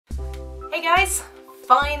Hey guys,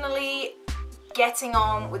 finally getting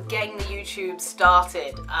on with getting the YouTube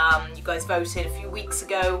started. You guys voted a few weeks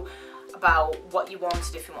ago about what you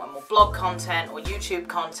wanted, if you want more blog content or YouTube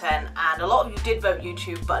content, and a lot of you did vote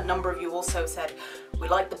YouTube, but a number of you also said we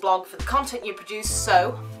like the blog for the content you produce,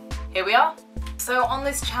 so here we are. So on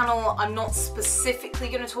this channel I'm not specifically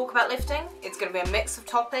going to talk about lifting, it's going to be a mix of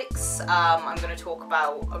topics. I'm going to talk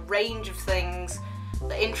about a range of things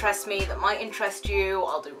that interest me, that might interest you.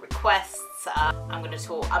 I'll do requests,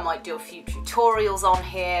 I might do a few tutorials on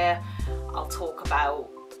here, I'll talk about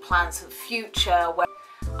the plans for the future.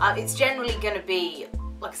 It's generally going to be,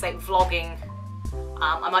 like I say, vlogging.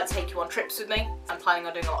 I might take you on trips with me. I'm planning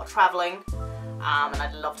on doing a lot of travelling, and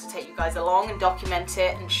I'd love to take you guys along and document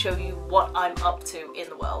it and show you what I'm up to in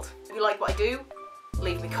the world. If you like what I do,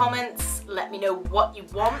 leave me comments, let me know what you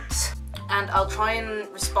want, and I'll try and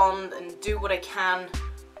respond and do what I can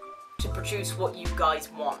to produce what you guys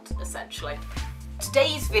want, essentially.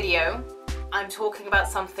 Today's video, I'm talking about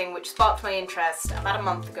something which sparked my interest about a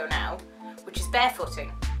month ago now, which is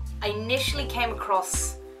barefooting. I initially came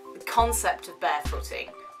across the concept of barefooting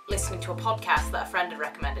listening to a podcast that a friend had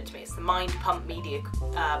recommended to me. It's the Mind Pump Media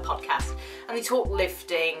podcast, and they talk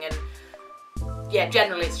lifting and yeah,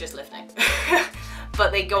 generally it's just lifting.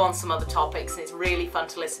 But they go on some other topics and it's really fun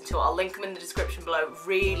to listen to. I'll link them in the description below.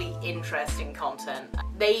 Really interesting content.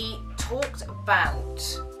 They talked about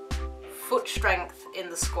foot strength in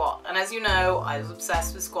the squat, and as you know, I was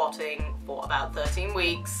obsessed with squatting for about 13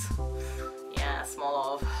 weeks. Yeah,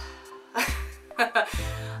 small of.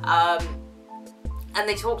 And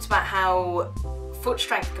they talked about how foot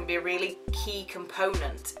strength can be a really key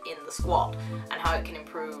component in the squat and how it can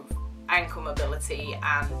improve ankle mobility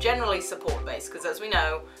and generally support base, because as we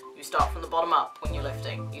know, you start from the bottom up when you're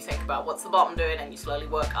lifting. You think about what's the bottom doing and you slowly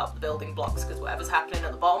work up the building blocks, because whatever's happening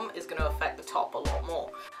at the bottom is going to affect the top a lot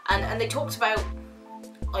more. And they talked about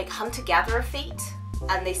like hunter-gatherer feet,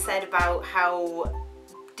 and they said about how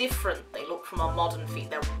different they look from our modern feet.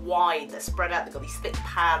 They're wide, they're spread out, they've got these thick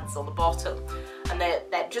pads on the bottom, and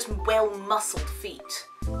they're just well-muscled feet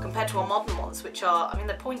compared to our modern ones, which are, I mean,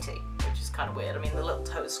 they're pointy, which is kind of weird. I mean, the little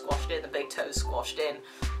toes squashed in, the big toes squashed in,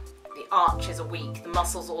 the arches are weak, the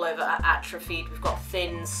muscles all over are atrophied, we've got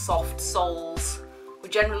thin, soft soles. We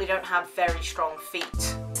generally don't have very strong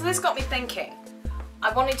feet. So this got me thinking.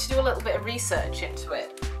 I wanted to do a little bit of research into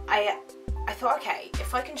it. I thought, okay,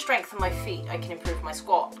 if I can strengthen my feet, I can improve my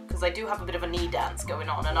squat, because I do have a bit of a knee dance going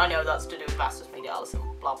on, and I know that's to do with vastus medialis and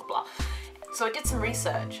blah blah blah. So I did some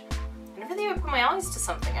research, and it really opened my eyes to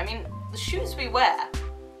something. I mean, the shoes we wear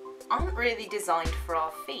aren't really designed for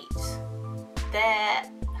our feet. They're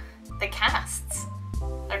casts.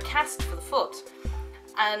 They're cast for the foot,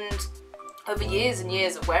 and over years and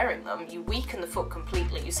years of wearing them, you weaken the foot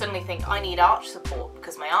completely. You suddenly think, I need arch support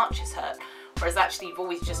because my arches hurt. Whereas actually you've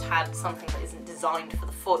always just had something that isn't designed for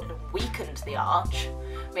the foot and weakened the arch.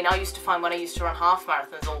 I mean, I used to find when I used to run half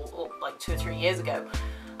marathons all like 2 or 3 years ago,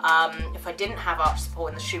 if I didn't have arch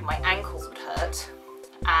support in the shoe, my ankles would hurt.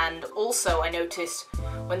 And also I noticed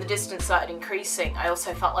when the distance started increasing, I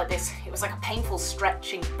also felt like this, it was like a painful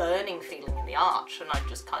stretching, burning feeling in the arch, and I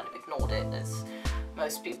just kind of ignored it, as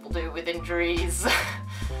most people do with injuries.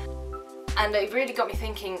 And it really got me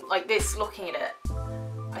thinking like this, looking at it.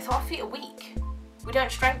 I thought our feet are weak. We don't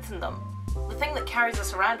strengthen them. The thing that carries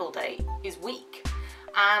us around all day is weak.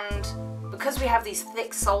 And because we have these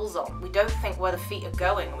thick soles on, we don't think where the feet are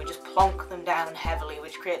going, and we just plonk them down heavily,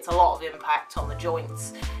 which creates a lot of impact on the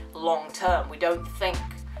joints long term. We don't think.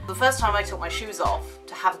 The first time I took my shoes off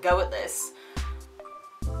to have a go at this,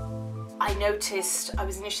 I noticed I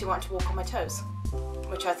was initially wanting to walk on my toes,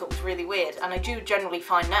 which I thought was really weird. And I do generally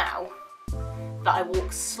find now that I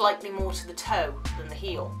walk slightly more to the toe than the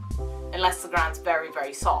heel, unless the ground's very,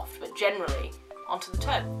 very soft, but generally onto the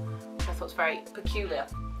toe, which I thought was very peculiar.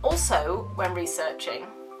 Also, when researching,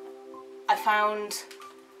 I found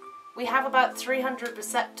we have about 300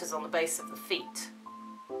 receptors on the base of the feet,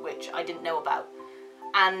 which I didn't know about.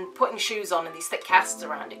 And putting shoes on and these thick casts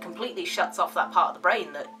around it completely shuts off that part of the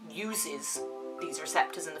brain that uses these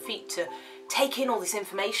receptors in the feet to take in all this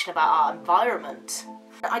information about our environment.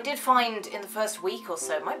 I did find in the first week or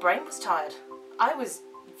so, my brain was tired. I was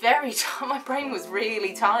very tired, my brain was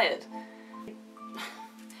really tired. It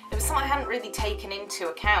was something I hadn't really taken into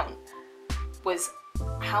account, was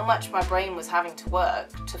how much my brain was having to work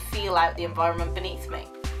to feel out the environment beneath me.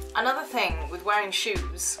 Another thing with wearing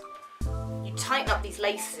shoes, you tighten up these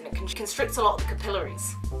laces and it constricts a lot of the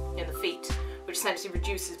capillaries in the feet, which essentially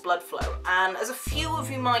reduces blood flow. And as a few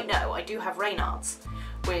of you might know, I do have Raynaud's,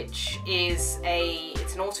 which is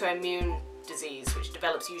it's an autoimmune disease which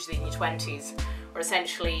develops usually in your 20s, where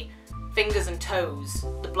essentially fingers and toes,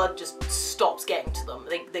 the blood just stops getting to them.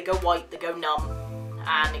 They go white, they go numb,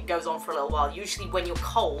 and it goes on for a little while. Usually when you're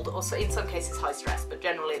cold, or in some cases high stress, but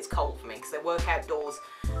generally it's cold for me because I work outdoors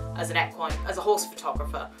as a horse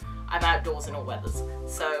photographer. I'm outdoors in all weathers,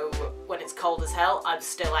 so when it's cold as hell, I'm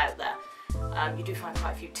still out there. You do find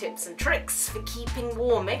quite a few tips and tricks for keeping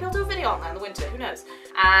warm. Maybe I'll do a video on that in the winter, who knows.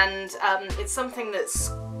 And it's something that's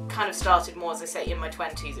kind of started more, as I say, in my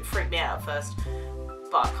 20s. It freaked me out at first,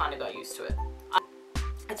 but I kind of got used to it.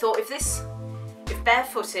 I thought if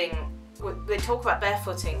barefooting, they talk about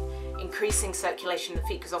barefooting increasing circulation in the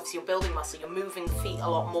feet, because obviously you're building muscle, you're moving the feet a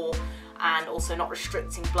lot more, and also not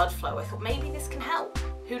restricting blood flow. I thought maybe this can help.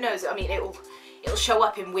 Who knows? I mean, it'll show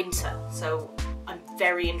up in winter, so I'm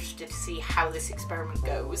very interested to see how this experiment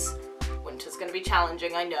goes. Winter's going to be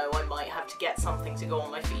challenging, I know. I might have to get something to go on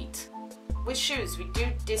my feet. With shoes, we do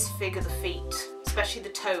disfigure the feet, especially the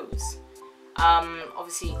toes.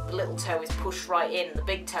 Obviously the little toe is pushed right in, the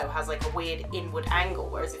big toe has like a weird inward angle,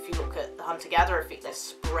 whereas if you look at the hunter-gatherer feet, they're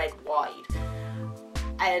spread wide.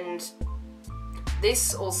 And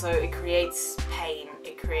this also, it creates pain,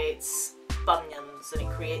 it creates bunions, and it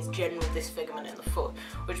creates general disfigurement in the foot,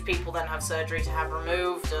 which people then have surgery to have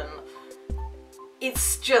removed, and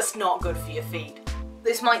it's just not good for your feet.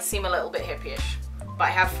 This might seem a little bit hippie-ish, but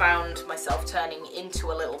I have found myself turning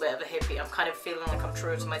into a little bit of a hippie. I'm kind of feeling like I'm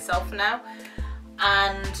truer to myself now.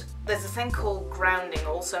 And there's a thing called grounding,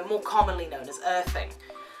 also more commonly known as earthing.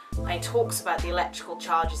 And it talks about the electrical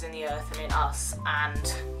charges in the earth and in us,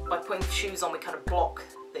 and by putting shoes on we kind of block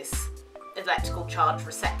this electrical charge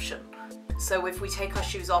reception. So if we take our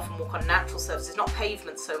shoes off and walk on natural surfaces, not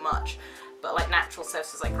pavement so much, but like natural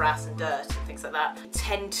surfaces like grass and dirt and things like that,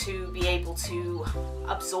 tend to be able to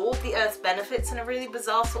absorb the earth's benefits in a really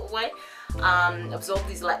bizarre sort of way, absorb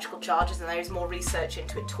these electrical charges, and there is more research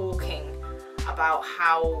into it talking about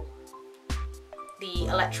how the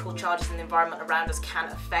electrical charges in the environment around us can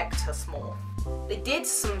affect us more. They did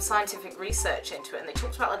some scientific research into it, and they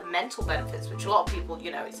talked about like the mental benefits, which a lot of people,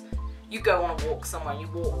 you know, is you go on a walk somewhere and you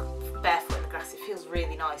walk barefoot in the grass, it feels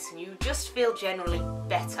really nice and you just feel generally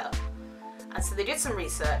better. And so they did some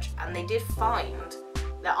research and they did find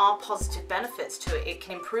there are positive benefits to it. It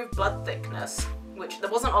can improve blood thickness, which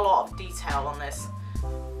there wasn't a lot of detail on this.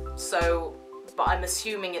 So, but I'm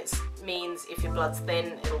assuming it means if your blood's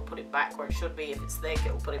thin, it'll put it back where it should be. If it's thick,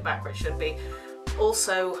 it'll put it back where it should be.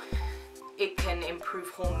 Also, it can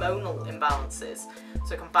improve hormonal imbalances.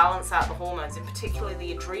 So it can balance out the hormones, in particular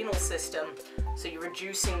the adrenal system. So you're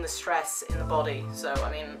reducing the stress in the body. So,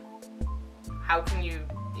 I mean, how can you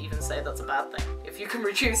even say that's a bad thing if you can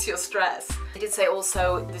reduce your stress? I did say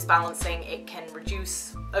also this balancing, it can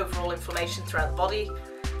reduce overall inflammation throughout the body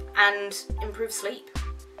and improve sleep.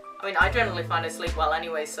 I mean, I generally find I sleep well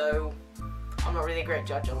anyway, so I'm not really a great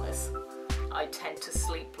judge on this. I tend to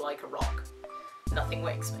sleep like a rock. Nothing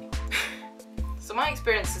wakes me. So my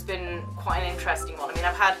experience has been quite an interesting one. I mean,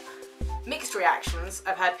 I've had mixed reactions.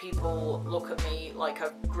 I've had people look at me like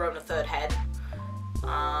I've grown a third head.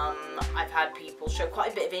 I've had people show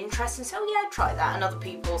quite a bit of interest and say, oh yeah, try that. And other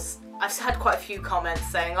people, I've had quite a few comments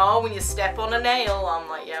saying, oh, when you step on a nail, I'm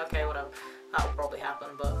like, yeah, okay, whatever. That'll probably happen,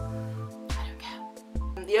 but I don't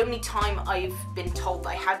care. The only time I've been told that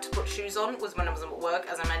I had to put shoes on was when I was at work.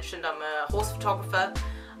 As I mentioned, I'm a horse photographer.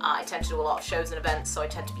 I tend to do a lot of shows and events, so I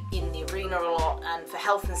tend to be in the arena a lot, and for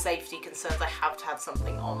health and safety concerns I have to have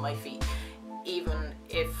something on my feet, even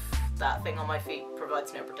if that thing on my feet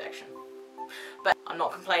provides no protection. But I'm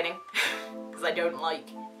not complaining, because I don't like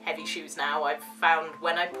heavy shoes now. I've found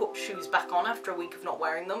when I put shoes back on after a week of not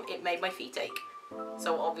wearing them, it made my feet ache.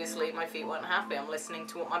 So obviously my feet weren't happy. I'm listening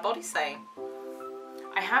to what my body's saying.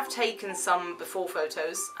 I have taken some before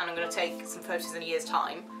photos, and I'm going to take some photos in a year's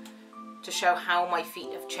time to show how my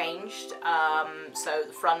feet have changed. So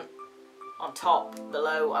the front, on top,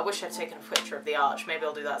 below. I wish I'd taken a picture of the arch. Maybe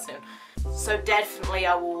I'll do that soon. So definitely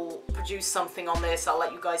I will produce something on this. I'll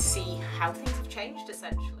let you guys see how things have changed,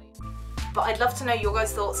 essentially. But I'd love to know your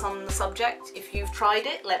guys' thoughts on the subject. If you've tried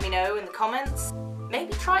it, let me know in the comments.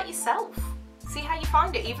 Maybe try it yourself. See how you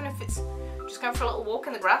find it, even if it's just going for a little walk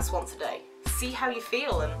in the grass once a day. See how you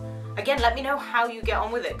feel, and again, let me know how you get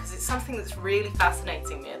on with it, because it's something that's really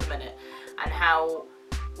fascinating me at the minute, and how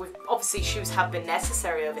obviously shoes have been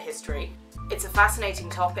necessary over history. It's a fascinating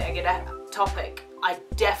topic. I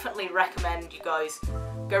definitely recommend you guys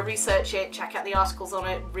go research it, check out the articles on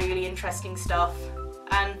it, really interesting stuff.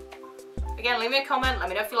 And again, leave me a comment, let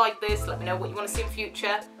me know if you like this, let me know what you want to see in the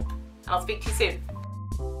future, and I'll speak to you soon.